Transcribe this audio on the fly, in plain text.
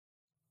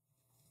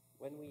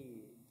when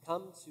we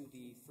come to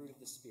the fruit of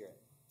the Spirit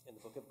in the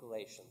book of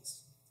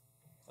Galatians,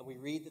 and we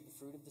read that the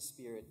fruit of the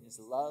Spirit is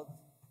love,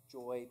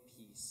 joy,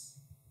 peace,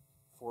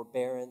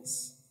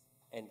 forbearance,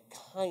 and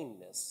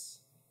kindness,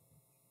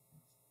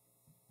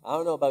 I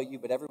don't know about you,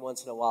 but every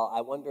once in a while,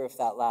 I wonder if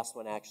that last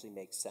one actually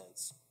makes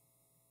sense.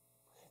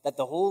 That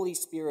the Holy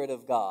Spirit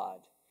of God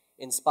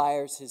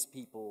inspires his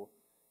people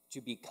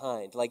to be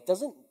kind. Like,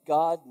 doesn't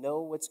God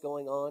know what's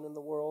going on in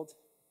the world?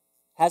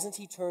 Hasn't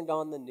he turned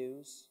on the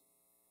news?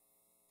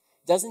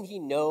 Doesn't he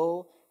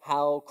know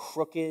how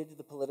crooked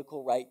the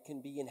political right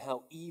can be and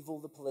how evil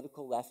the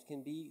political left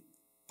can be?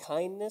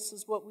 Kindness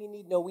is what we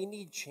need. No, we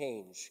need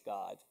change,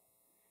 God.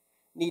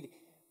 We need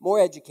more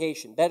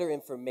education, better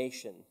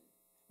information.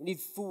 We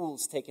need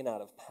fools taken out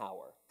of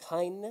power.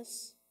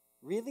 Kindness?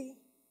 Really?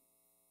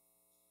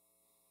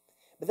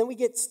 But then we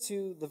get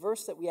to the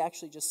verse that we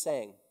actually just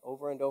sang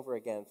over and over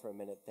again for a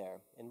minute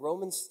there. In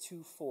Romans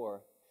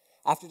 2:4,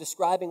 after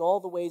describing all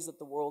the ways that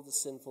the world is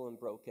sinful and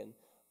broken,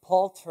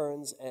 Paul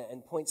turns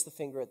and points the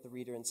finger at the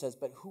reader and says,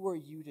 "But who are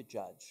you to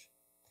judge?"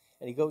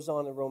 And he goes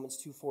on in Romans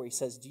 2:4, he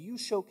says, "Do you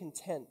show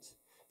content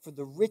for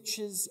the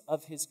riches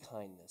of his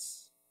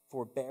kindness,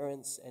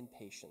 forbearance, and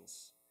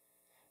patience,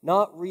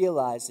 not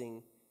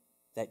realizing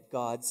that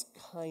God's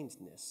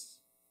kindness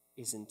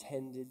is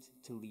intended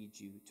to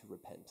lead you to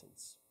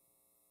repentance?"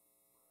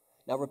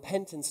 Now,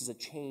 repentance is a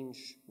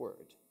change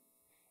word.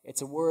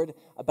 It's a word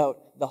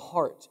about the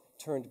heart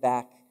turned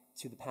back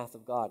to the path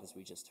of God, as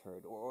we just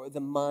heard, or the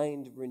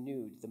mind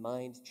renewed, the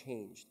mind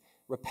changed.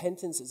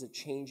 Repentance is a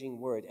changing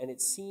word, and it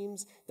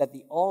seems that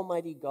the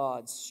Almighty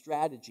God's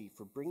strategy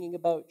for bringing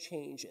about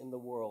change in the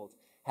world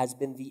has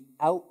been the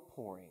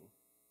outpouring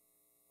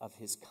of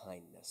his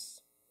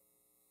kindness.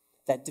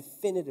 That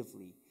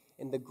definitively,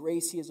 in the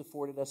grace he has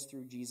afforded us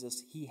through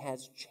Jesus, he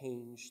has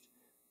changed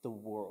the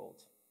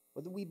world,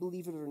 whether we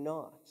believe it or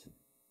not.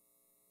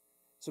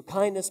 So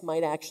kindness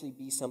might actually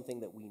be something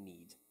that we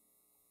need.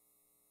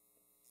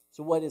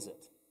 So what is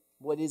it?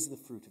 What is the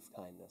fruit of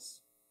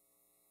kindness?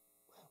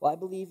 Well, I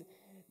believe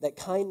that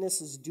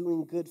kindness is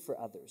doing good for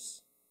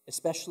others,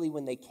 especially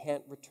when they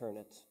can't return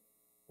it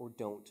or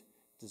don't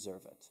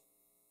deserve it.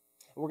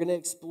 And we're going to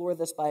explore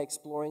this by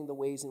exploring the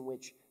ways in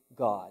which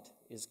God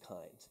is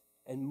kind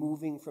and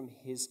moving from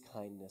his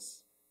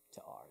kindness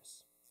to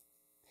ours.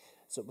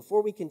 So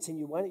before we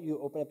continue, why don't you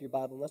open up your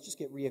Bible and let's just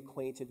get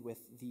reacquainted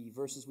with the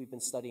verses we've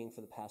been studying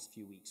for the past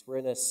few weeks. We're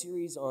in a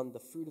series on the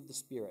fruit of the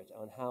Spirit,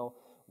 on how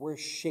we're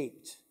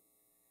shaped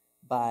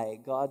by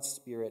God's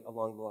Spirit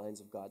along the lines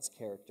of God's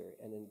character.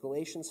 And in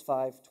Galatians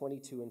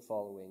 5:22 and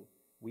following,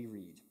 we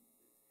read,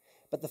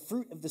 "But the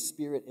fruit of the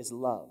Spirit is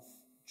love,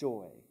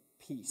 joy,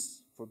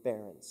 peace,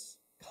 forbearance,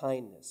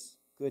 kindness,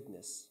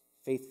 goodness,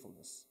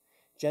 faithfulness,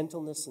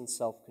 gentleness, and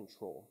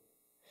self-control.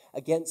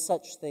 Against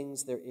such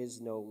things there is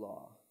no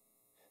law.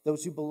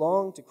 Those who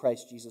belong to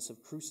Christ Jesus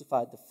have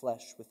crucified the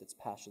flesh with its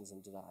passions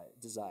and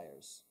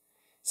desires.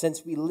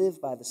 Since we live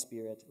by the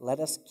Spirit, let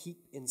us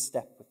keep in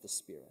step with the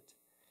Spirit.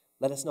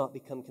 Let us not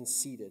become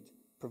conceited,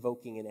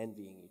 provoking and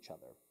envying each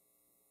other."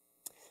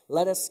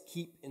 Let us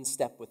keep in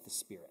step with the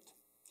Spirit.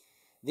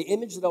 The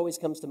image that always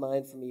comes to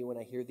mind for me when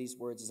I hear these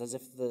words is as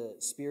if the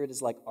Spirit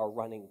is like our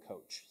running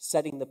coach,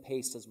 setting the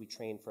pace as we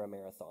train for a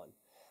marathon.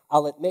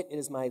 I'll admit it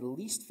is my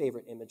least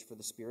favorite image for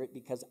the Spirit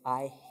because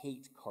I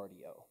hate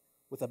cardio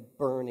with a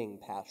burning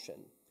passion.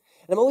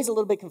 And I'm always a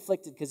little bit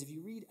conflicted because if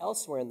you read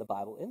elsewhere in the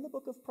Bible, in the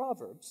book of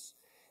Proverbs,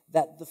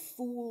 that the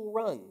fool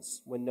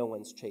runs when no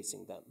one's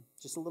chasing them.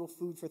 Just a little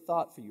food for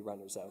thought for you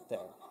runners out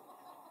there.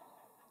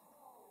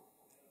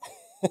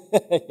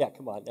 Yeah,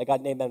 come on. I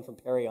got an amen from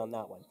Perry on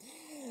that one.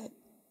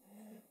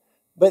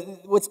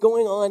 But what's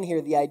going on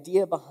here, the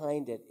idea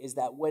behind it, is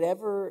that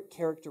whatever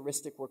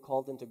characteristic we're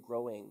called into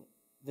growing,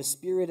 the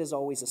Spirit is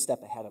always a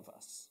step ahead of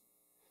us.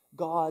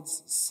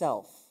 God's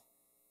self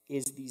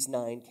is these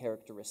 9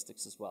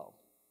 characteristics as well.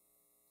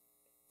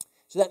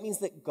 So that means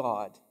that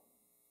God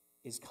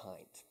is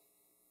kind.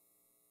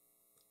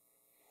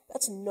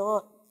 That's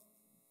not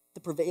the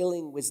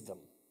prevailing wisdom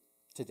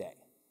today.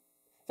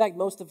 In fact,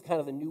 most of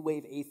kind of the new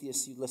wave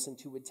atheists you listen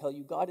to would tell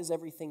you God is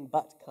everything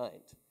but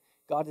kind.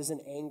 God is an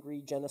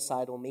angry,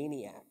 genocidal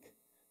maniac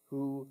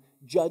who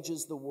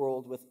judges the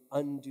world with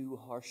undue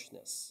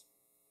harshness.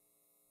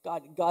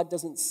 God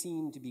doesn't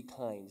seem to be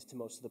kind to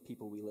most of the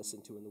people we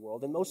listen to in the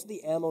world. And most of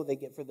the ammo they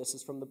get for this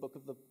is from the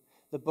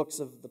books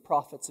of the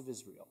prophets of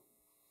Israel.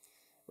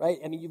 Right?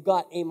 I mean, you've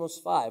got Amos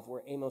 5,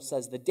 where Amos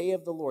says, "The day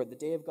of the Lord, the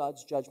day of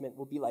God's judgment,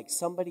 will be like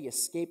somebody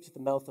escaped the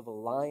mouth of a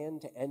lion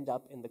to end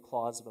up in the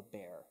claws of a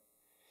bear."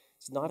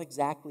 It's not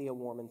exactly a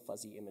warm and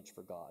fuzzy image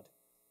for God,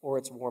 or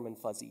it's warm and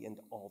fuzzy in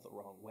all the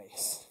wrong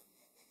ways.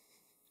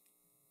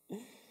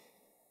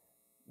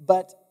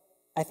 But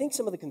I think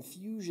some of the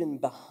confusion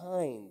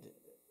behind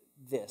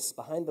this,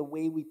 behind the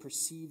way we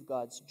perceive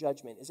God's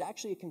judgment, is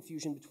actually a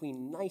confusion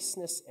between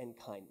niceness and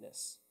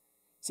kindness.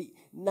 See,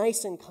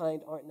 nice and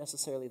kind aren't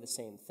necessarily the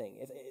same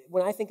thing.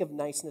 When I think of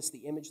niceness,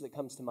 the image that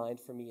comes to mind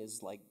for me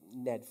is like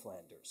Ned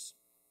Flanders,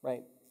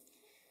 right?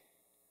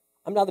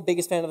 I'm not the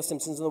biggest fan of The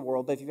Simpsons in the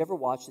world, but if you've ever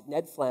watched it,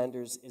 Ned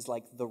Flanders is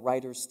like the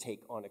writer's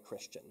take on a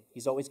Christian.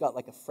 He's always got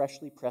like a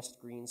freshly pressed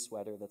green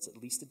sweater that's at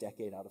least a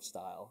decade out of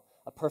style,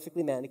 a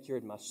perfectly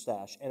manicured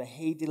mustache, and a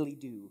hey diddly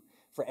do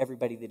for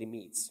everybody that he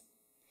meets.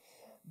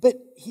 But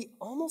he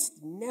almost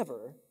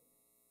never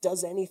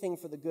does anything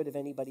for the good of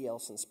anybody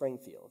else in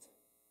Springfield.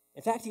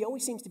 In fact, he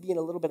always seems to be in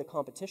a little bit of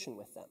competition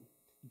with them,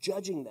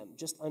 judging them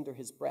just under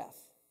his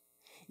breath.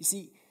 You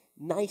see,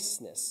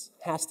 niceness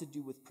has to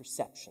do with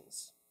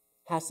perceptions,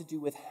 has to do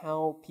with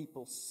how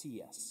people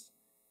see us,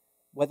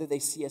 whether they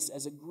see us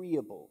as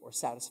agreeable or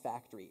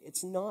satisfactory.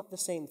 It's not the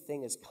same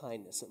thing as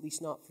kindness, at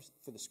least not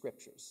for the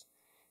scriptures.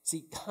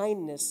 See,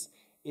 kindness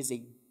is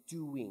a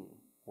doing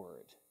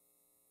word.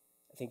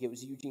 I think it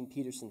was Eugene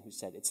Peterson who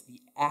said, it's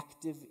the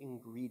active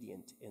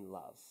ingredient in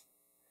love.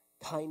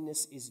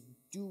 Kindness is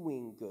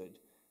doing good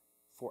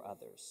for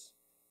others.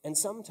 And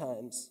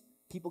sometimes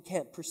people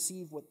can't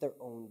perceive what their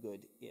own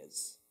good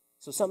is.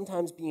 So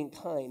sometimes being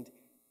kind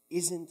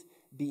isn't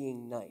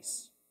being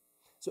nice.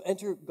 So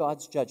enter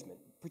God's judgment,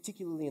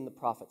 particularly in the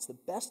prophets. The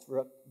best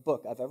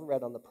book I've ever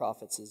read on the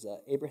prophets is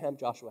Abraham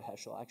Joshua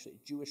Heschel, actually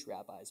a Jewish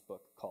rabbi's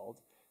book called,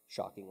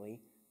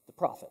 shockingly, The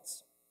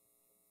Prophets.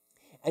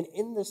 And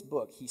in this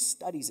book, he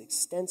studies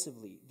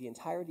extensively the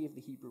entirety of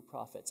the Hebrew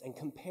prophets and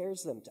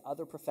compares them to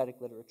other prophetic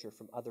literature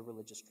from other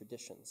religious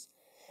traditions.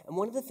 And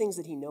one of the things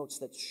that he notes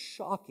that's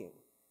shocking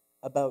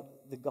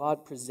about the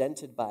God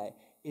presented by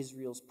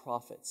Israel's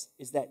prophets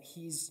is that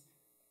he's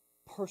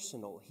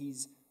personal,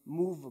 he's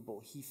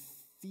movable, he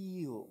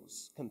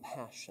feels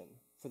compassion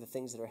for the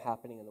things that are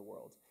happening in the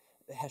world.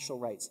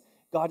 Heschel writes,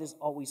 God is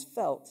always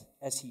felt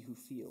as he who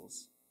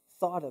feels,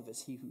 thought of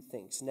as he who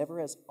thinks,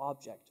 never as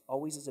object,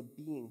 always as a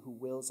being who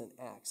wills and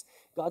acts.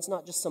 God's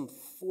not just some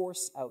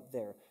force out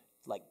there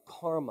like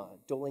karma,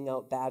 doling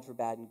out bad for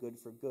bad and good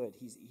for good.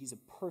 He's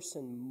a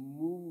person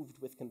moved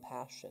with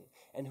compassion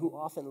and who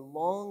often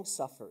long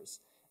suffers.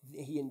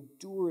 He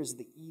endures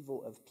the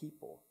evil of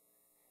people.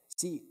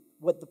 See,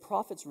 what the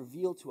prophets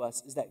reveal to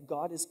us is that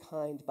God is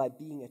kind by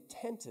being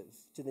attentive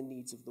to the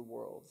needs of the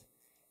world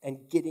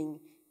and getting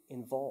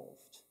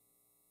involved.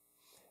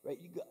 Right?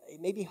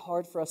 It may be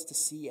hard for us to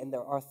see, and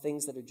there are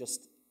things that are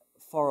just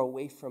far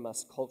away from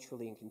us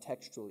culturally and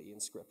contextually in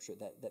Scripture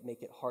that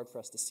make it hard for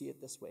us to see it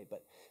this way.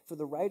 But for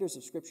the writers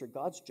of Scripture,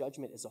 God's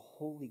judgment is a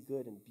wholly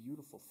good and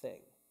beautiful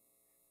thing.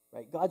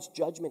 Right? God's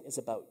judgment is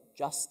about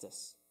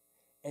justice,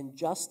 and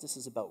justice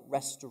is about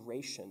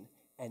restoration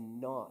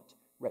and not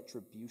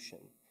retribution.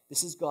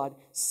 This is God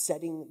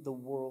setting the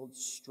world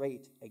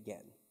straight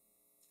again.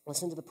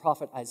 Listen to the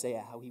prophet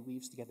Isaiah, how he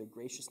weaves together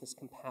graciousness,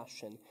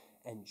 compassion,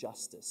 and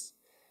justice.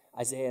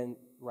 Isaiah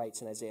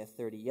writes in Isaiah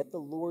 30, "Yet the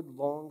Lord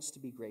longs to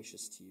be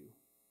gracious to you.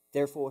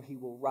 Therefore he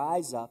will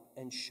rise up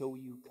and show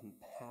you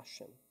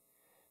compassion.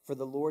 For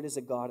the Lord is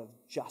a God of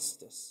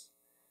justice.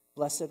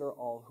 Blessed are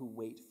all who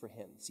wait for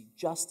him." See,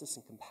 justice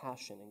and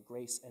compassion and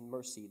grace and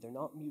mercy, they're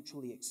not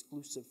mutually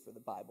exclusive for the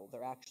Bible.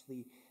 They're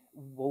actually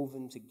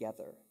woven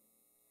together.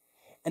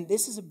 And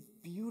this is a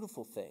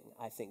beautiful thing,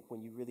 I think,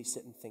 when you really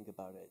sit and think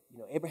about it. You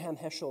know, Abraham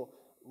Heschel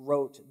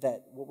wrote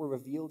that what were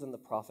revealed in the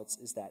prophets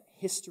is that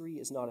history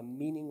is not a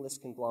meaningless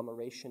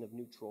conglomeration of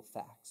neutral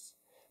facts,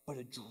 but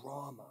a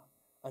drama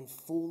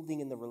unfolding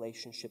in the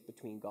relationship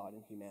between God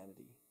and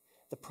humanity.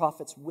 The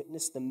prophets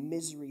witness the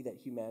misery that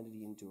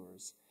humanity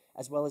endures,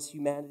 as well as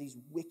humanity's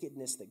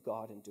wickedness that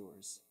God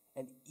endures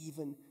and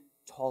even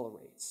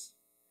tolerates.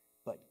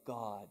 But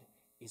God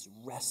is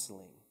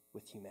wrestling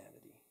with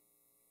humanity.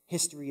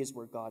 History is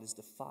where God is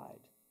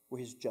defied, where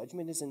his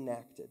judgment is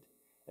enacted,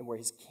 and where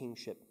his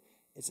kingship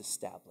is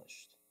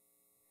established.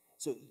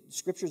 So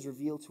scriptures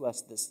reveal to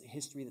us this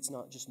history that's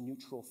not just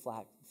neutral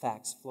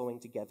facts flowing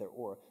together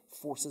or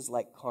forces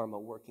like karma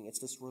working. It's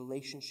this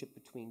relationship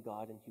between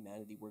God and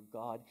humanity where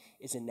God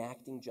is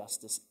enacting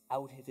justice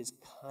out of his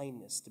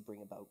kindness to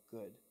bring about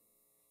good.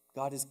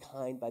 God is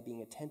kind by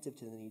being attentive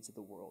to the needs of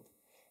the world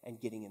and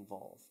getting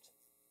involved.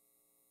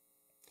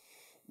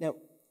 Now,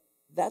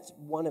 that's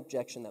one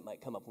objection that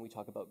might come up when we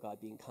talk about God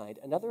being kind.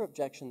 Another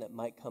objection that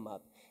might come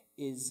up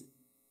is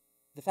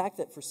the fact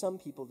that for some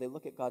people, they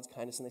look at God's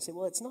kindness and they say,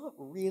 well, it's not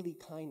really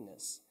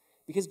kindness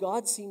because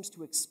God seems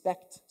to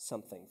expect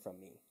something from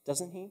me,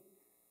 doesn't he?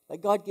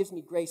 Like God gives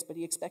me grace, but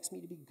he expects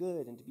me to be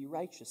good and to be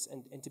righteous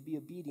and to be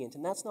obedient.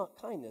 And that's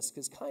not kindness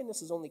because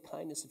kindness is only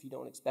kindness if you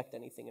don't expect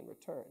anything in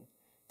return.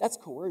 That's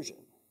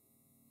coercion.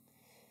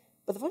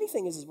 But the funny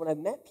thing is when I've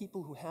met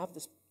people who have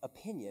this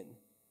opinion,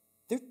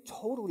 they're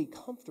totally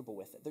comfortable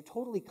with it. They're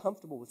totally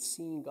comfortable with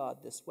seeing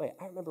God this way.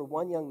 I remember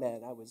one young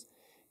man I was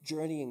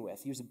journeying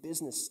with. He was a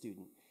business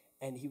student,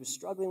 and he was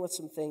struggling with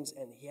some things,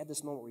 and he had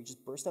this moment where he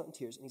just burst out in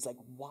tears, and he's like,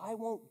 why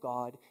won't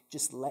God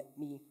just let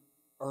me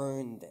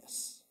earn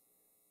this?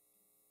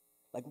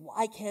 Like,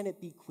 why can't it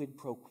be quid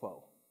pro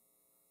quo?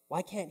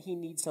 Why can't he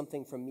need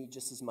something from me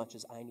just as much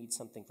as I need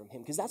something from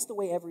him? Because that's the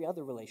way every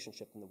other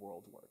relationship in the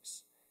world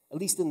works, at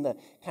least in the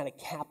kind of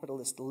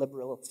capitalist,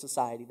 liberal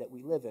society that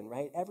we live in,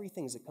 right?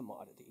 Everything's a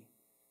commodity.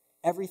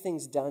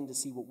 Everything's done to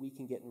see what we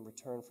can get in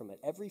return from it.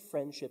 Every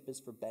friendship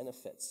is for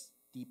benefits.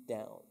 Deep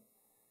down.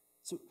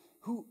 So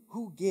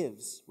who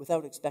gives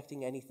without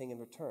expecting anything in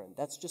return?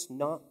 That's just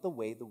not the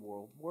way the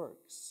world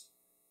works.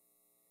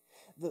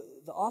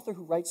 The author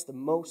who writes the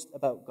most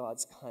about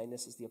God's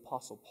kindness is the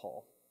Apostle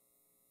Paul.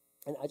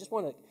 And I just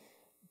want to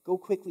go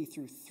quickly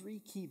through 3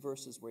 key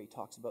verses where he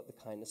talks about the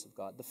kindness of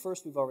God. The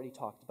first we've already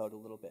talked about a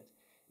little bit,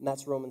 and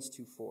that's Romans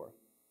 2:4.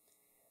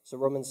 So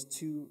Romans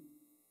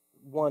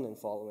 2:1 and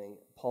following,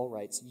 Paul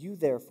writes, "You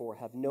therefore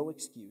have no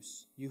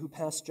excuse, you who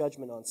pass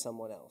judgment on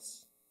someone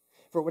else.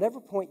 For at whatever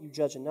point you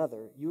judge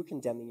another, you are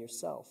condemning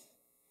yourself,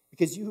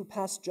 because you who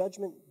pass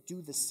judgment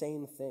do the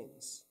same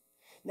things.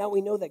 Now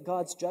we know that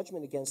God's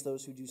judgment against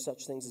those who do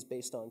such things is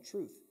based on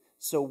truth.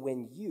 So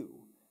when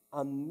you,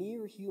 a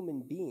mere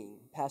human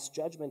being, pass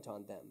judgment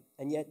on them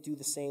and yet do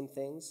the same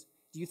things,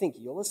 do you think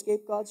you'll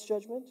escape God's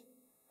judgment?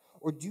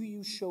 Or do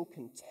you show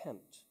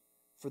contempt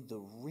for the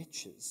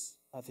riches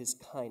of his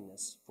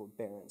kindness,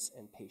 forbearance,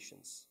 and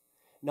patience,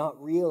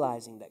 not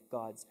realizing that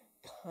God's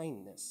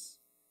kindness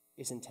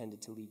is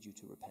intended to lead you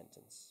to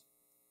repentance?"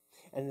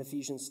 And in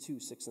Ephesians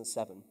 2:6 and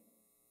 7,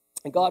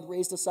 "And God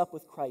raised us up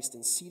with Christ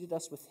and seated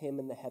us with him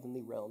in the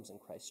heavenly realms in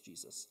Christ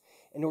Jesus,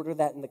 in order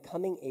that in the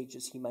coming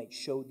ages he might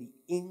show the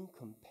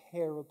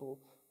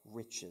incomparable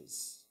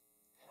riches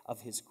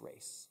of his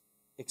grace,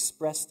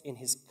 expressed in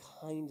his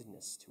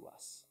kindness to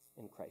us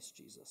in Christ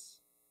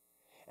Jesus."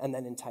 And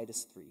then in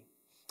Titus 3,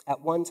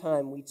 "At one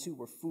time we too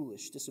were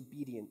foolish,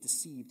 disobedient,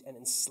 deceived, and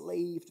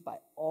enslaved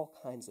by all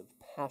kinds of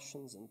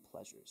passions and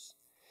pleasures.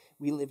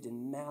 We lived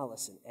in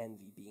malice and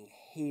envy, being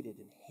hated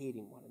and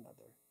hating one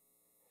another.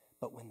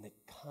 But when the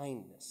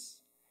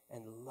kindness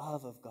and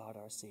love of God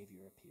our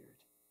Savior appeared,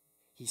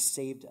 he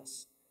saved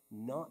us,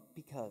 not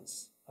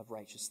because of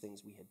righteous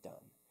things we had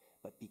done,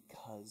 but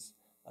because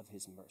of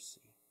his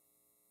mercy."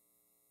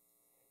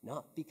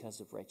 Not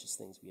because of righteous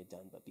things we had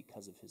done, but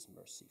because of his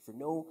mercy. For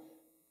no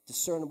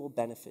discernible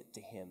benefit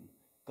to him,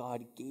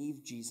 God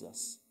gave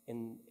Jesus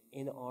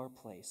in our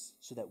place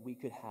so that we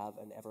could have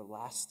an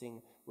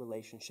everlasting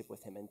relationship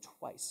with him. And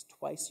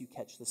twice you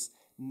catch this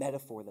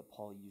metaphor that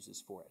Paul uses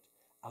for it.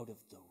 Out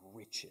of the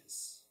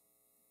riches,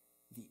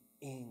 the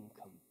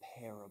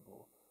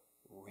incomparable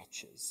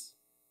riches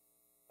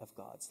of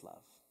God's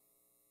love.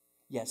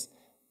 Yes,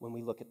 when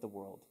we look at the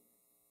world,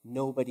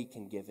 nobody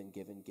can give and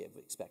give and give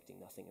expecting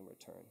nothing in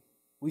return.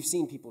 We've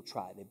seen people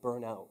try. They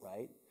burn out,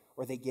 right?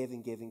 Or they give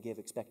and give and give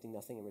expecting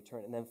nothing in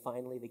return. And then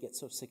finally they get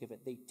so sick of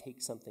it, they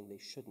take something they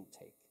shouldn't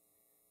take.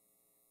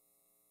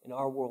 In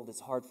our world,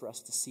 it's hard for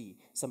us to see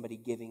somebody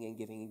giving and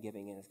giving and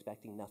giving and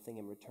expecting nothing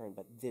in return.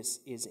 But this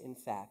is, in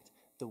fact,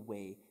 the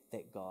way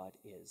that God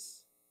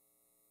is.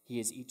 He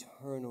is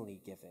eternally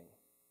giving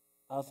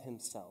of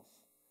himself,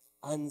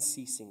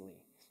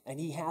 unceasingly. And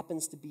he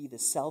happens to be the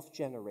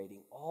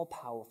self-generating,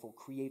 all-powerful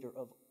creator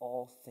of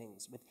all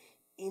things, with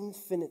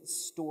infinite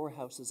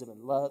storehouses of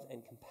love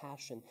and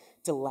compassion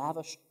to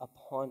lavish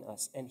upon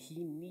us. And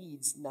he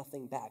needs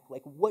nothing back.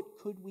 Like, what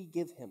could we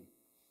give him?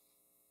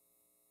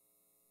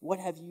 What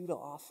have you to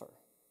offer?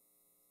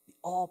 The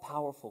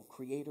all-powerful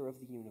creator of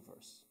the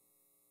universe.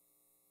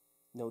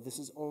 No, this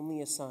is only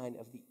a sign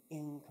of the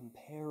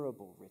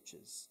incomparable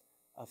riches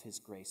of his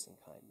grace and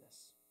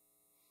kindness.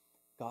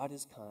 God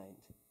is kind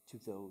to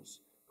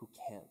those who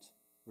can't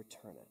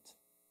return it.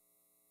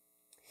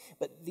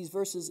 But these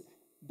verses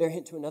bear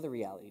hint to another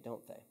reality,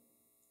 don't they?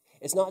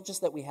 It's not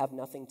just that we have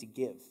nothing to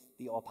give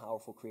the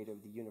all-powerful creator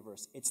of the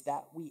universe. It's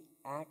that we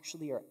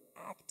actually are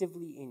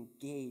actively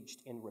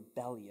engaged in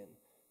rebellion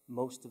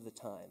most of the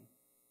time.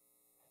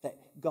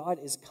 That God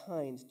is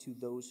kind to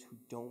those who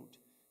don't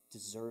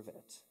deserve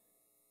it.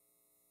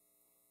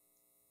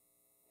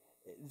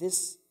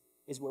 This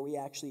is where we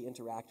actually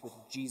interact with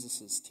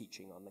Jesus'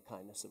 teaching on the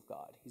kindness of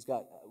God. He's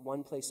got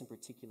one place in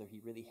particular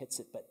he really hits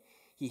it, but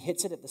he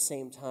hits it at the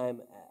same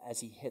time as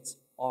he hits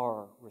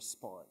our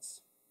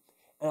response.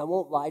 And I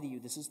won't lie to you,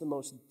 this is the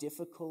most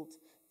difficult,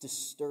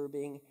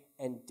 disturbing,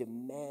 and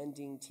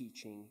demanding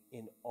teaching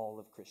in all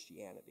of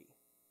Christianity.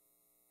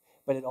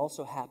 But it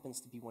also happens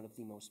to be one of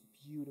the most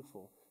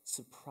beautiful,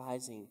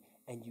 surprising,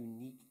 and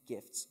unique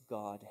gifts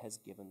God has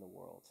given the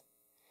world.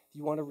 If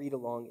you want to read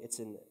along, it's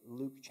in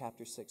Luke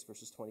chapter 6,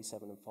 verses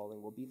 27 and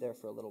following. We'll be there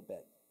for a little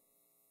bit.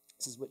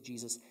 This is what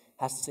Jesus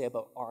has to say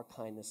about our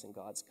kindness and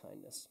God's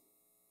kindness.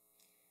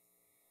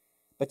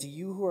 "But to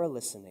you who are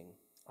listening,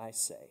 I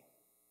say,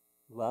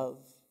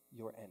 love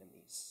your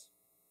enemies."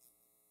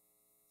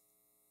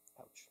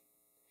 Ouch.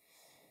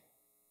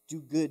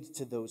 "Do good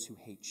to those who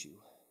hate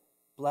you.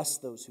 Bless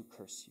those who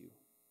curse you.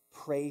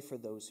 Pray for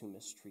those who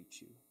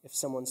mistreat you. If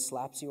someone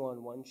slaps you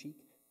on one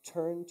cheek,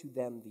 turn to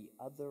them the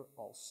other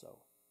also.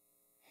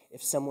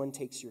 If someone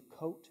takes your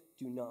coat,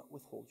 do not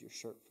withhold your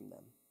shirt from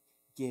them.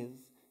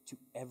 Give to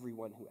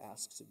everyone who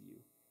asks of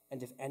you.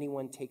 And if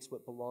anyone takes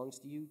what belongs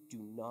to you,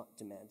 do not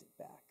demand it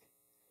back.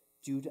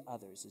 Do to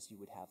others as you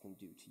would have them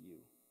do to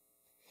you.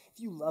 If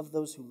you love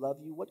those who love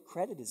you, what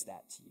credit is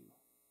that to you?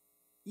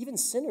 Even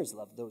sinners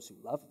love those who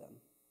love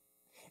them.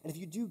 And if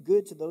you do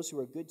good to those who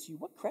are good to you,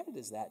 what credit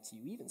is that to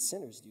you? Even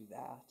sinners do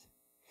that.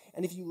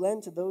 And if you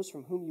lend to those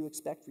from whom you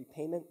expect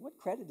repayment, what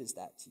credit is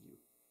that to you?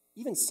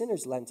 Even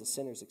sinners lend to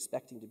sinners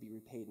expecting to be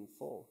repaid in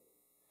full.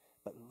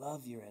 But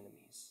love your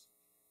enemies.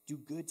 Do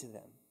good to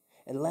them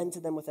and lend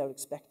to them without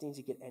expecting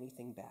to get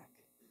anything back.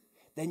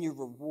 Then your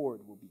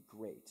reward will be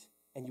great,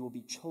 and you will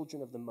be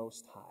children of the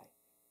Most High,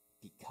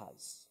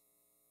 because,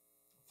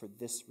 for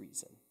this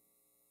reason,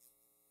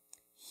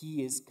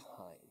 he is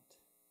kind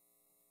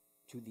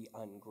to the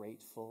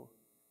ungrateful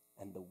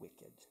and the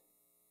wicked.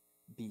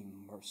 Be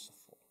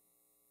merciful,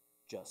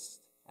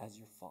 just as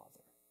your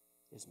Father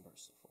is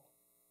merciful.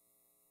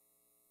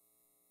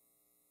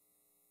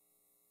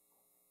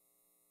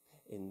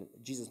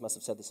 Jesus must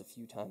have said this a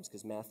few times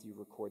because Matthew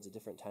records a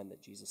different time that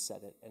Jesus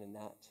said it. And in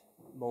that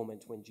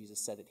moment when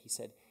Jesus said it, he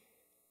said,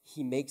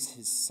 he makes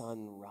his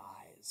sun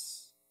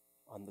rise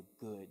on the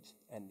good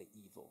and the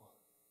evil.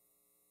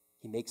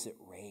 He makes it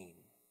rain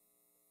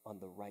on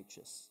the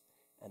righteous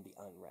and the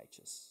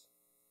unrighteous.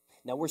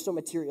 Now, we're so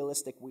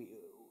materialistic, we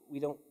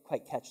don't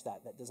quite catch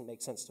that. That doesn't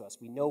make sense to us.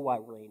 We know why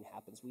rain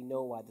happens. We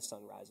know why the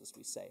sun rises,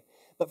 we say.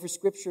 But for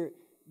Scripture,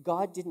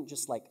 God didn't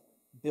just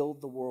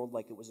build the world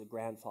like it was a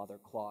grandfather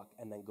clock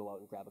and then go out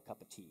and grab a cup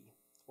of tea,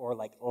 or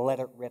let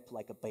it rip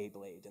like a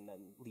Beyblade and then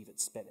leave it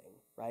spinning,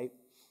 right?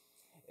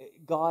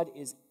 God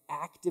is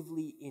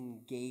actively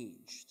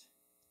engaged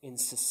in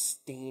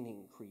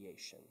sustaining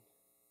creation.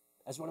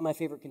 As one of my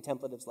favorite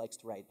contemplatives likes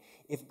to write,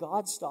 if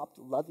God stopped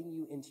loving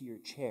you into your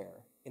chair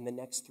in the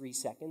next 3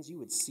 seconds, you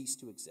would cease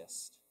to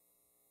exist.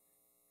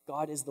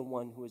 God is the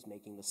one who is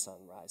making the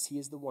sun rise. He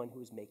is the one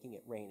who is making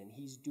it rain, and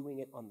he's doing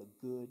it on the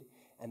good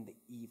and the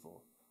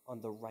evil,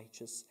 on the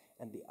righteous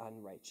and the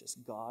unrighteous.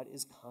 God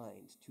is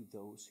kind to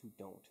those who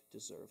don't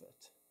deserve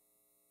it.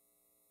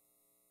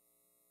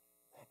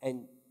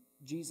 And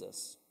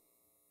Jesus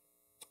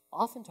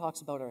often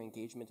talks about our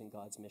engagement in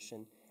God's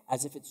mission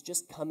as if it's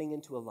just coming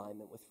into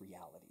alignment with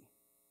reality.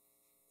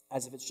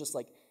 As if it's just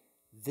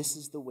this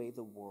is the way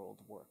the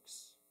world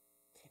works.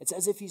 It's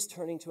as if he's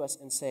turning to us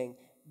and saying,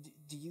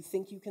 do you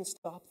think you can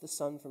stop the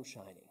sun from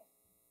shining?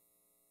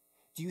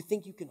 Do you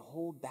think you can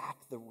hold back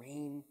the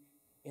rain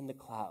in the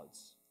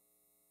clouds?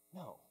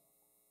 No.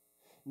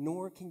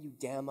 Nor can you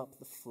dam up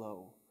the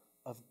flow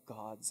of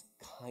God's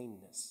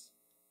kindness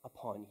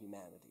upon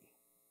humanity.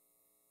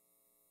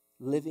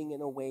 Living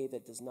in a way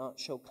that does not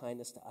show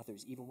kindness to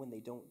others, even when they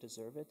don't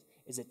deserve it,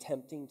 is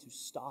attempting to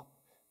stop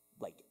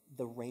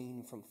the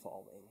rain from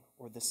falling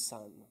or the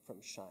sun from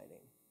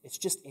shining. It's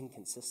just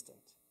inconsistent.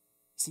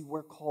 See,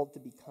 we're called to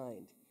be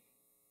kind,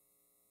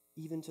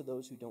 even to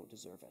those who don't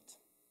deserve it.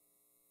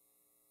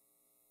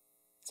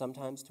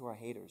 Sometimes to our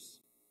haters.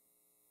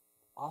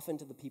 Often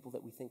to the people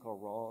that we think are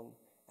wrong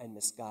and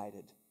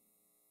misguided,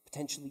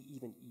 potentially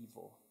even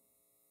evil.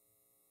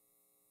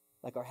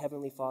 Like our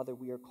Heavenly Father,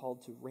 we are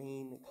called to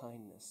rain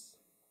kindness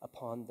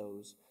upon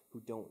those who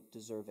don't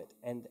deserve it.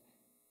 And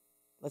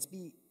let's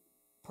be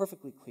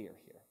perfectly clear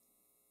here.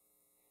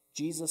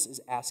 Jesus is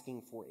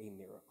asking for a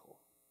miracle.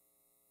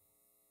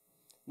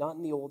 Not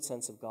in the old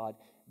sense of God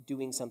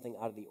doing something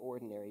out of the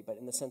ordinary, but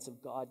in the sense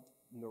of God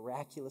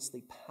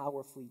miraculously,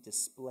 powerfully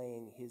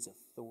displaying his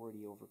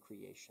authority over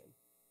creation.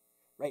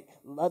 Right?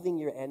 Loving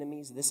your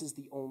enemies, this is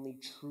the only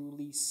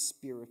truly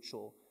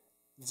spiritual,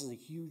 this is a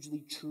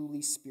hugely,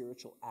 truly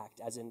spiritual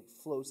act, as in it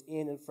flows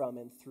in and from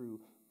and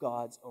through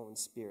God's own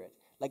Spirit.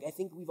 I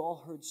think we've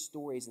all heard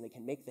stories, and they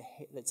can make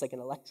it's like an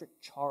electric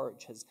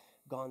charge has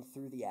gone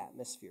through the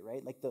atmosphere,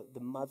 right? The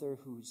mother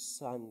whose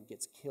son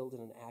gets killed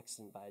in an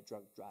accident by a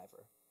drunk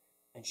driver,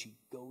 and she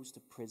goes to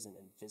prison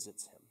and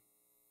visits him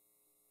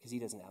because he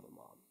doesn't have a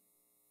mom.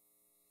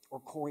 Or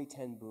Corrie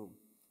ten Boom,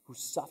 who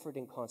suffered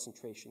in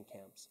concentration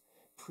camps,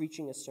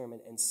 preaching a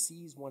sermon and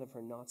sees one of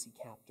her Nazi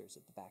captors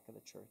at the back of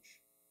the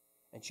church.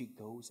 And she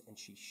goes and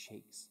she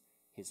shakes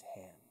his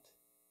hand.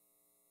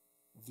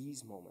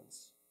 These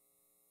moments,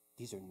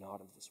 these are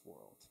not of this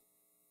world.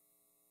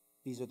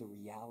 These are the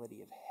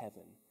reality of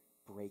heaven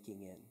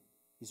breaking in.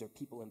 These are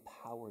people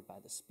empowered by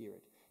the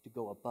Spirit to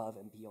go above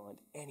and beyond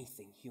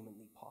anything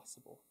humanly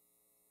possible.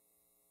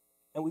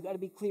 And we've got to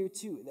be clear,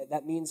 too,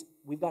 that means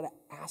we've got to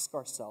ask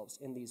ourselves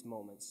in these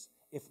moments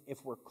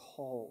if we're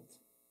called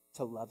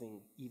to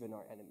loving even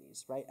our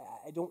enemies, right?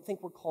 I don't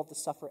think we're called to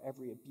suffer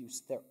every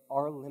abuse. There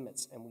are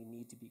limits, and we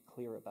need to be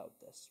clear about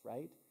this,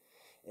 right?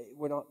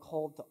 We're not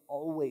called to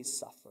always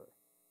suffer,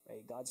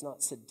 right? God's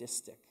not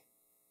sadistic.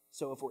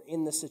 So if we're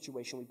in this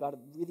situation, we've got to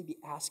really be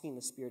asking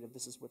the Spirit if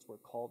this is what we're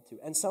called to.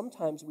 And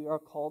sometimes we are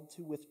called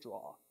to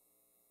withdraw.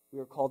 We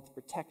are called to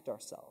protect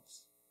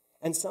ourselves.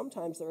 And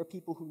sometimes there are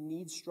people who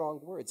need strong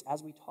words,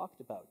 as we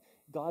talked about.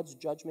 God's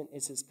judgment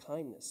is his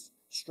kindness.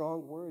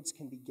 Strong words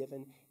can be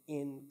given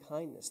in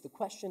kindness. The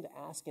question to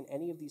ask in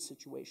any of these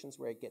situations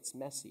where it gets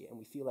messy and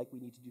we feel like we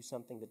need to do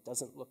something that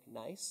doesn't look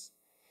nice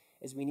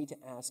is we need to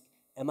ask,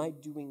 am I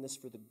doing this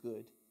for the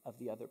good of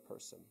the other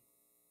person?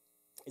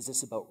 Is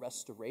this about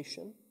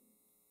restoration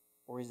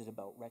or is it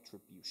about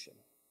retribution?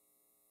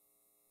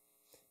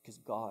 Because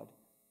God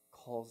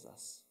calls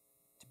us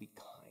to be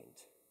kind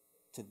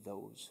to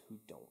those who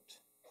don't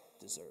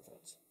deserve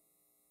it.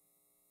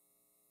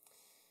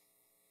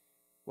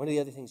 One of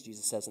the other things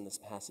Jesus says in this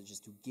passage is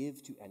to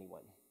give to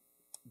anyone,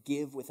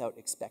 Give without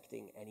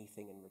expecting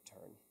anything in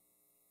return.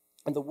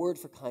 And the word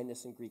for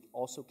kindness in Greek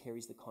also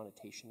carries the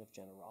connotation of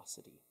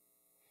generosity.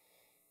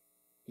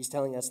 He's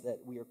telling us that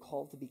we are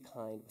called to be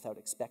kind without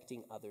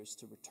expecting others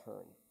to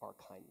return our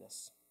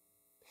kindness.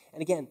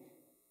 And again,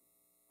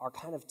 our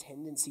kind of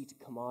tendency to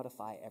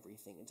commodify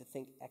everything and to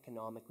think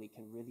economically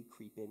can really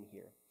creep in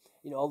here.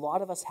 A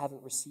lot of us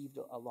haven't received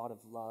a lot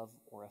of love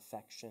or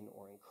affection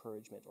or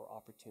encouragement or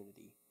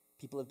opportunity.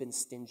 People have been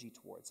stingy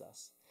towards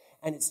us.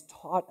 And it's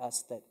taught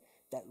us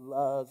that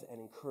love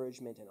and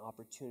encouragement and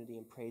opportunity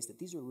and praise, that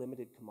these are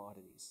limited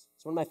commodities.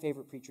 So one of my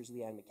favorite preachers,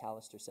 Leanne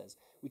McAllister, says,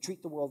 we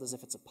treat the world as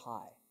if it's a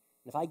pie.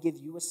 And if I give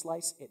you a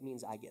slice, it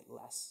means I get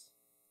less.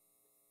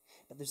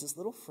 But there's this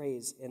little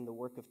phrase in the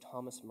work of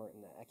Thomas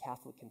Merton, a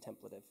Catholic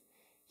contemplative.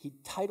 He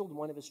titled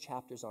one of his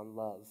chapters on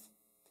love,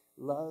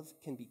 "Love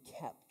can be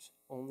kept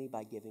only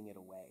by giving it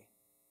away."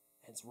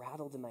 And it's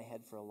rattled in my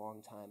head for a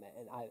long time.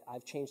 And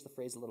I've changed the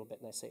phrase a little bit,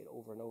 and I say it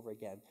over and over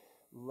again.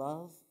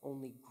 Love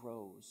only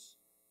grows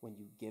when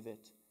you give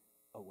it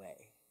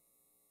away.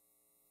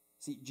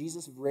 See,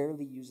 Jesus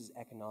rarely uses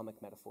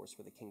economic metaphors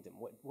for the kingdom.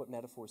 What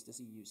metaphors does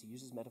he use? He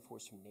uses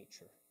metaphors from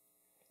nature.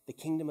 The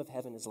kingdom of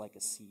heaven is like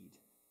a seed.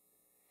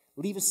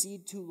 Leave a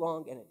seed too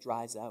long and it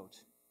dries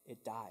out.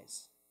 It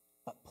dies.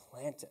 But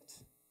plant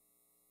it.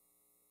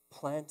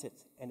 Plant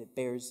it and it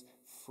bears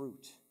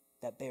fruit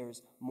that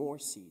bears more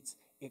seeds.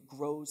 It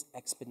grows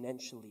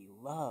exponentially.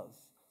 Love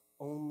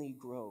only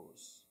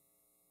grows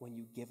when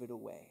you give it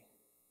away.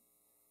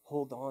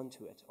 Hold on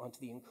to it, onto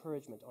the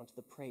encouragement, onto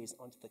the praise,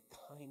 onto the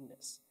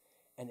kindness,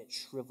 and it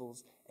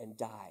shrivels and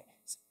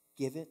dies.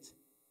 Give it,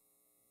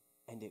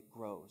 and it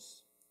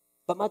grows.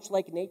 But much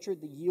like nature,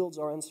 the yields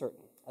are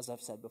uncertain, as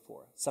I've said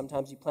before.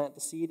 Sometimes you plant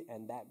the seed,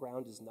 and that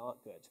ground is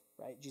not good,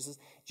 right?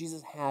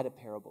 Jesus had a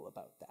parable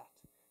about that,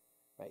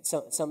 right?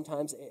 So,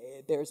 sometimes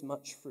it bears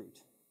much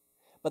fruit.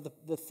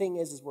 But the thing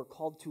is we're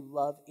called to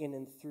love in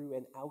and through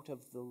and out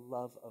of the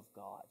love of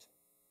God.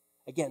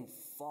 Again,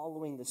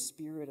 following the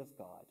Spirit of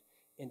God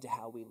into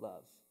how we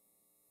love.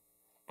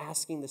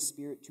 Asking the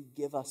Spirit to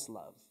give us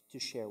love to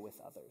share with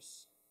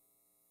others.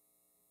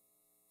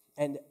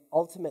 And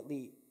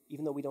ultimately,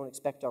 even though we don't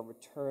expect our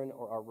return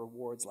or our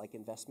rewards like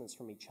investments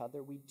from each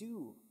other, we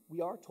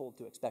are told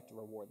to expect a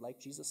reward. Like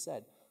Jesus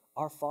said,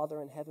 our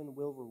Father in heaven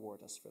will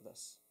reward us for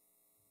this.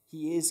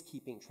 He is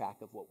keeping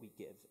track of what we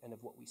give and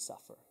of what we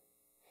suffer.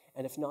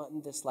 And if not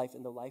in this life,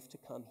 in the life to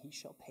come, he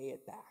shall pay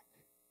it back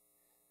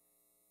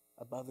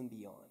above and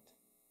beyond.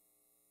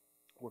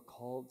 We're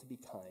called to be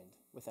kind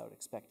without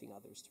expecting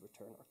others to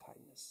return our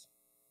kindness.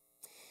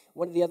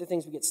 One of the other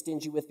things we get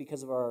stingy with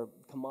because of our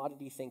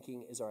commodity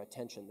thinking is our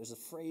attention. There's a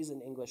phrase in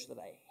English that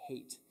I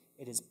hate.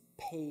 It is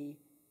pay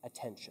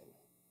attention.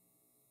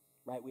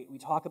 Right? We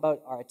talk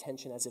about our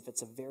attention as if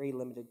it's a very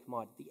limited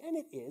commodity. And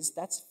it is.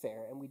 That's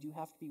fair. And we do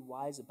have to be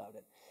wise about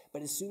it.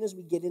 But as soon as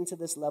we get into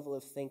this level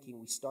of thinking,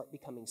 we start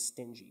becoming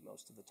stingy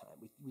most of the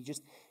time. We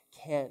just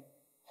can't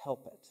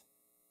help it.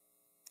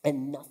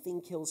 And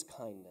nothing kills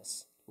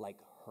kindness like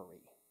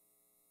hurry.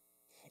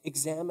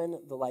 Examine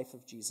the life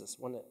of Jesus.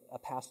 A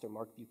pastor,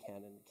 Mark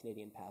Buchanan, a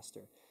Canadian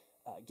pastor,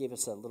 gave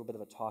us a little bit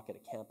of a talk at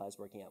a camp I was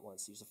working at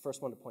once. He was the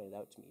first one to point it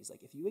out to me. He's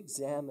like, if you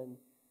examine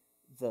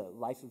the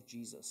life of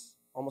Jesus,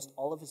 almost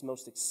all of his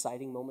most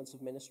exciting moments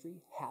of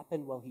ministry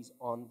happen while he's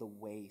on the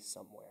way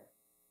somewhere.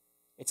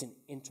 It's an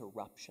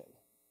interruption,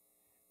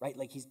 right?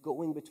 Like he's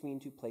going between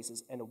two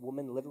places and a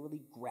woman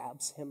literally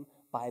grabs him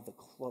by the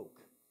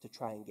cloak to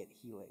try and get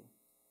healing.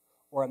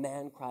 Or a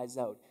man cries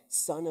out,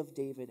 "Son of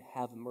David,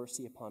 have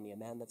mercy upon me," a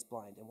man that's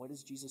blind. And what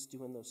does Jesus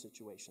do in those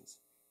situations?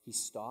 He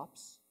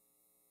stops,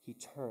 he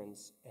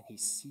turns, and he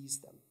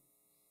sees them.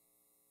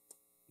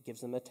 He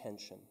gives them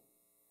attention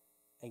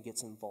and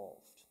gets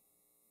involved.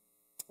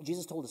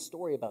 Jesus told a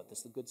story about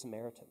this, the Good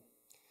Samaritan.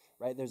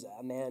 Right? There's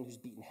a man who's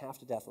beaten half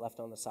to death left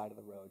on the side of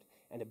the road,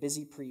 and a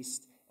busy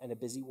priest and a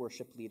busy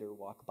worship leader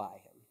walk by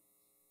him.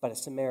 But a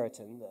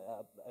Samaritan,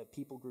 a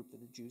people group that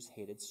the Jews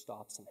hated,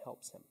 stops and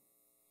helps him.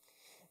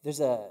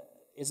 There's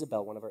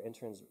Isabel, one of our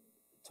interns,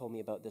 told me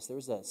about this. There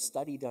was a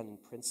study done in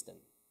Princeton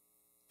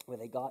where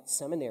they got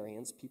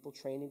seminarians, people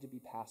training to be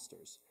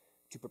pastors,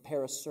 to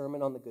prepare a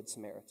sermon on the Good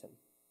Samaritan.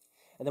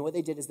 And then what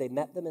they did is they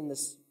met them in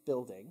this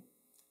building,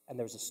 and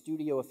there was a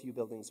studio a few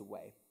buildings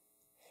away.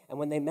 And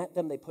when they met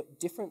them, they put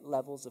different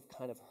levels of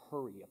kind of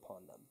hurry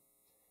upon them.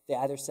 They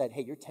either said,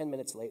 "Hey, you're 10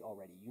 minutes late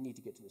already. You need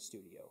to get to the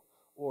studio."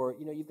 Or,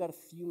 "You've got a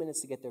few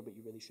minutes to get there, but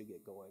you really should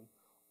get going."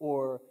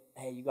 Or,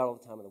 "Hey, you got all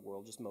the time in the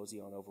world. Just mosey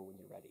on over when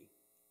you're ready."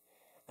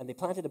 And they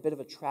planted a bit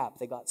of a trap.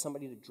 They got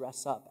somebody to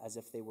dress up as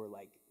if they were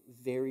like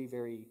very,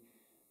 very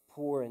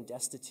poor and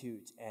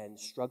destitute and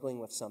struggling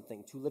with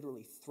something, to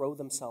literally throw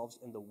themselves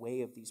in the way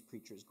of these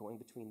preachers going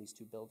between these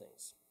two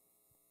buildings.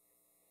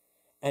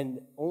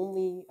 And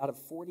only out of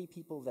 40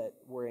 people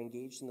that were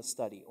engaged in the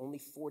study, only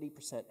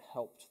 40%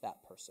 helped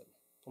that person.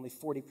 Only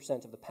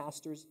 40% of the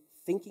pastors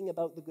thinking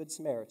about the Good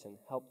Samaritan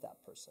helped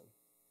that person.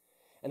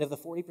 And of the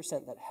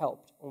 40% that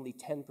helped, only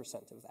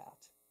 10% of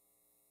that,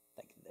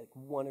 like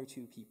one or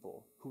two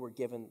people who were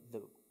given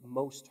the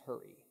most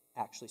hurry,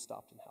 actually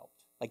stopped and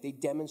helped. Like they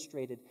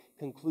demonstrated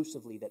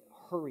conclusively that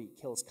hurry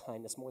kills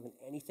kindness more than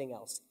anything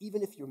else,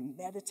 even if you're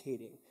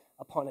meditating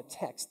upon a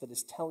text that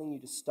is telling you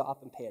to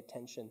stop and pay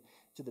attention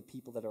to the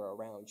people that are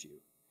around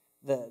you.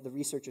 The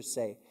researchers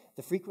say,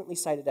 the frequently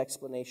cited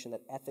explanation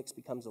that ethics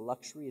becomes a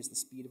luxury as the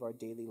speed of our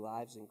daily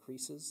lives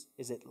increases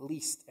is at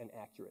least an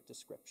accurate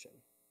description.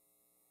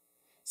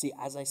 See,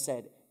 as I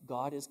said,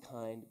 God is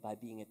kind by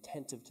being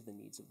attentive to the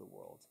needs of the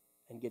world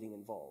and getting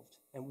involved.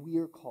 And we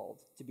are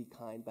called to be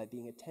kind by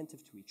being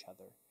attentive to each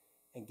other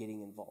and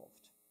getting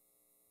involved.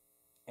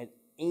 And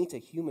ain't a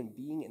human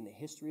being in the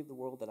history of the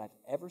world that I've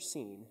ever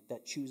seen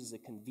that chooses a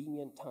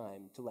convenient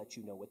time to let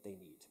you know what they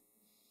need.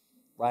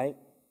 Right?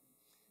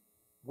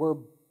 We're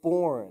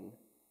born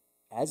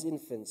as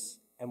infants,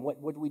 and what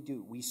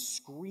do? We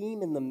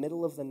scream in the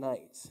middle of the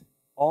night,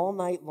 all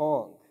night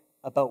long,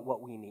 about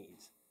what we need.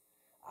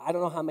 I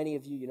don't know how many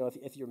of you,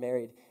 if you're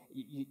married,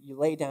 you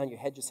lay down, your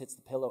head just hits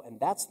the pillow, and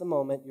that's the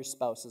moment your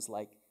spouse is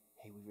like,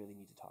 hey, we really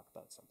need to talk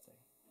about something.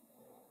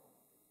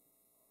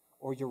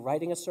 Or you're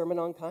writing a sermon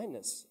on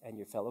kindness, and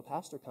your fellow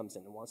pastor comes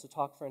in and wants to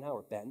talk for an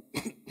hour. Ben,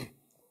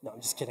 no,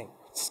 I'm just kidding.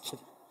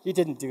 He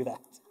didn't do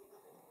that.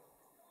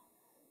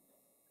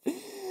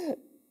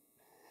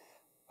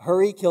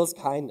 Hurry kills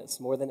kindness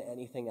more than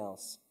anything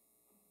else.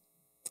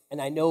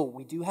 And I know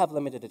we do have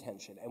limited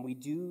attention, and we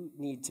do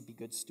need to be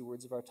good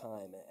stewards of our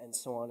time, and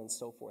so on and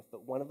so forth.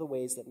 But one of the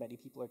ways that many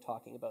people are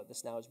talking about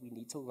this now is we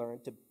need to learn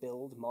to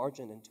build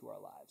margin into our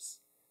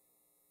lives.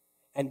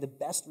 And the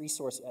best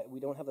resource,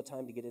 we don't have the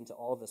time to get into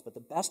all of this, but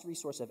the best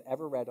resource I've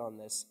ever read on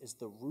this is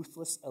The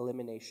Ruthless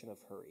Elimination of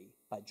Hurry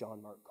by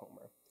John Mark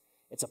Comer.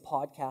 It's a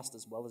podcast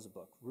as well as a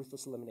book,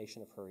 Ruthless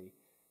Elimination of Hurry,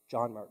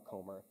 John Mark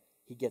Comer.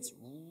 He gets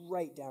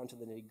right down to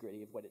the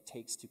nitty-gritty of what it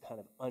takes to kind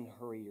of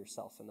unhurry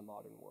yourself in the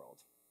modern world.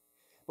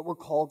 But we're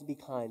called to be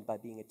kind by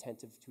being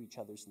attentive to each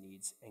other's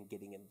needs and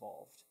getting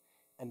involved.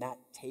 And that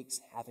takes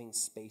having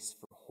space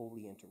for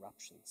holy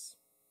interruptions.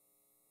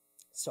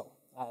 So,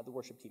 the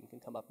worship team can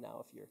come up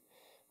now if you're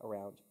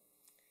around.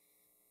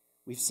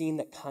 We've seen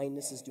that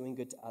kindness is doing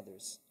good to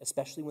others,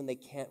 especially when they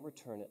can't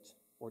return it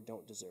or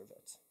don't deserve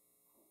it.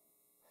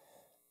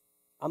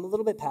 I'm a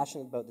little bit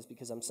passionate about this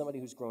because I'm somebody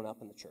who's grown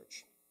up in the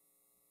church.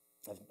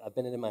 I've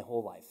been in it my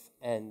whole life.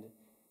 And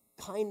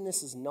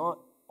kindness is not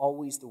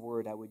always the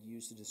word I would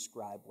use to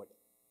describe what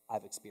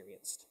I've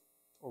experienced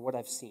or what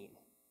I've seen.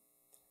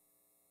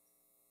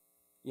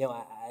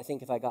 I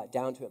think if I got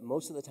down to it,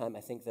 most of the time,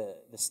 I think the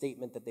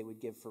statement that they would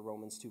give for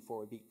Romans 2:4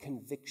 would be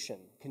conviction.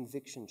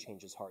 Conviction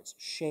changes hearts.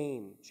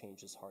 Shame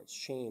changes hearts.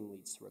 Shame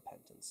leads to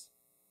repentance.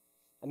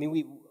 I mean,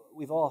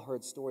 we've all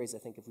heard stories, I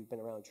think, if we've been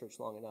around church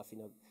long enough.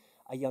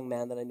 A young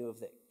man that I knew of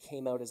that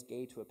came out as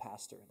gay to a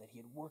pastor that he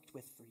had worked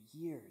with for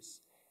years.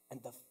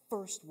 And the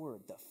first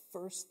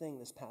thing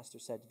this pastor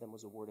said to them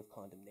was a word of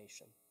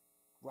condemnation,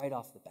 right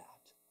off the bat.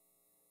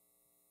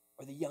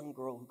 Or the young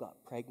girl who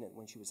got pregnant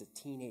when she was a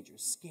teenager,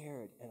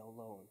 scared and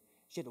alone.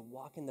 She had to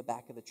walk in the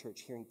back of the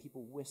church hearing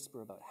people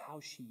whisper about how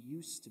she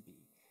used to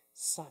be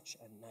such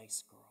a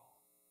nice girl.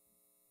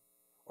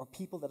 Or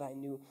people that I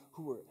knew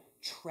who were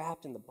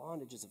trapped in the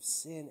bondages of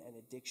sin and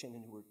addiction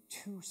and who were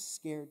too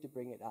scared to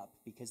bring it up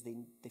because they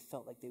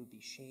felt like they would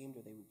be shamed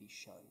or they would be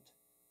shunned.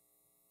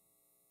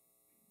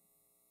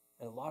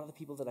 And a lot of the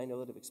people that I know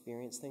that have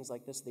experienced things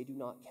like this, they do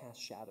not cast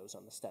shadows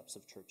on the steps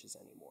of churches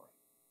anymore.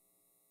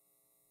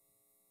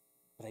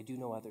 But I do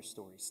know other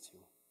stories too.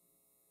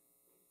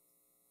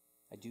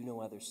 I do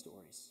know other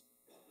stories.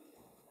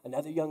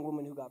 Another young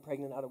woman who got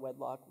pregnant out of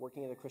wedlock,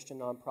 working at a Christian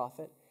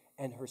nonprofit,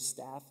 and her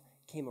staff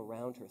came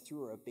around her,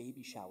 threw her a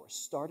baby shower,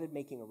 started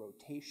making a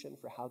rotation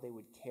for how they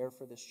would care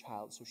for this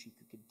child so she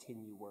could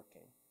continue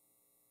working.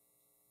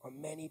 Or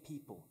many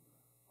people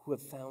who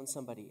have found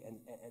somebody and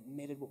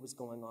admitted what was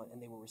going on,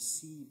 and they were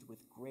received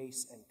with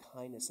grace and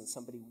kindness, and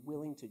somebody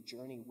willing to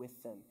journey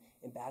with them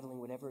in battling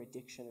whatever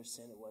addiction or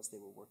sin it was they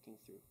were working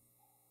through.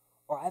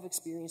 Or I've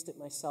experienced it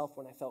myself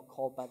when I felt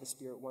called by the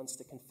Spirit once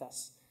to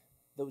confess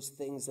those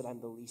things that I'm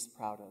the least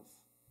proud of.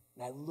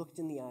 And I looked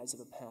in the eyes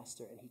of a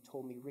pastor, and he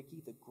told me,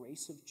 Ricky, the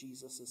grace of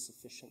Jesus is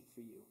sufficient for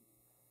you.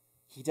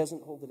 He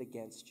doesn't hold it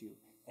against you,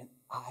 and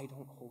I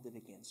don't hold it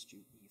against you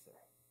either.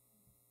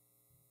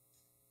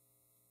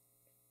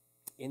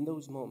 In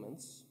those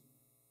moments,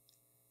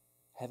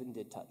 heaven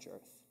did touch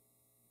earth,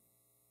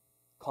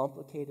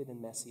 complicated and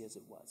messy as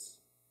it was.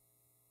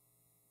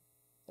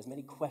 As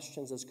many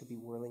questions as could be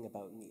whirling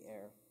about in the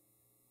air.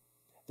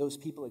 Those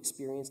people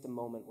experienced a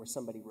moment where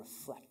somebody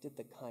reflected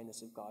the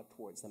kindness of God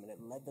towards them, and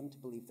it led them to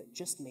believe that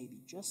just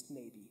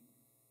maybe,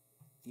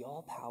 the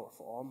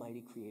all-powerful,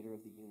 almighty creator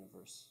of the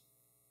universe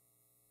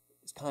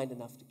is kind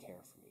enough to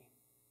care for me,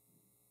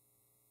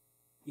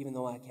 even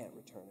though I can't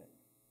return it,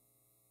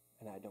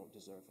 and I don't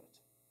deserve it.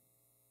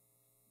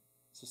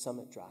 So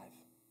Summit Drive,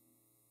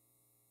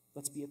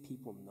 let's be a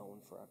people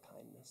known for our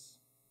kindness.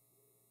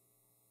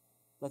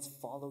 Let's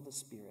follow the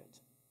Spirit,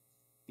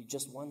 be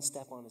just one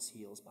step on his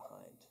heels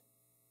behind,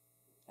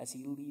 as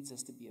he leads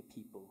us to be a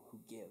people who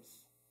give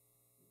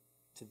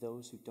to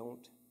those who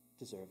don't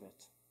deserve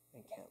it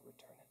and can't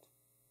return it.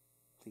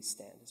 Please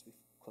stand as we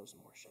close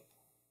in worship.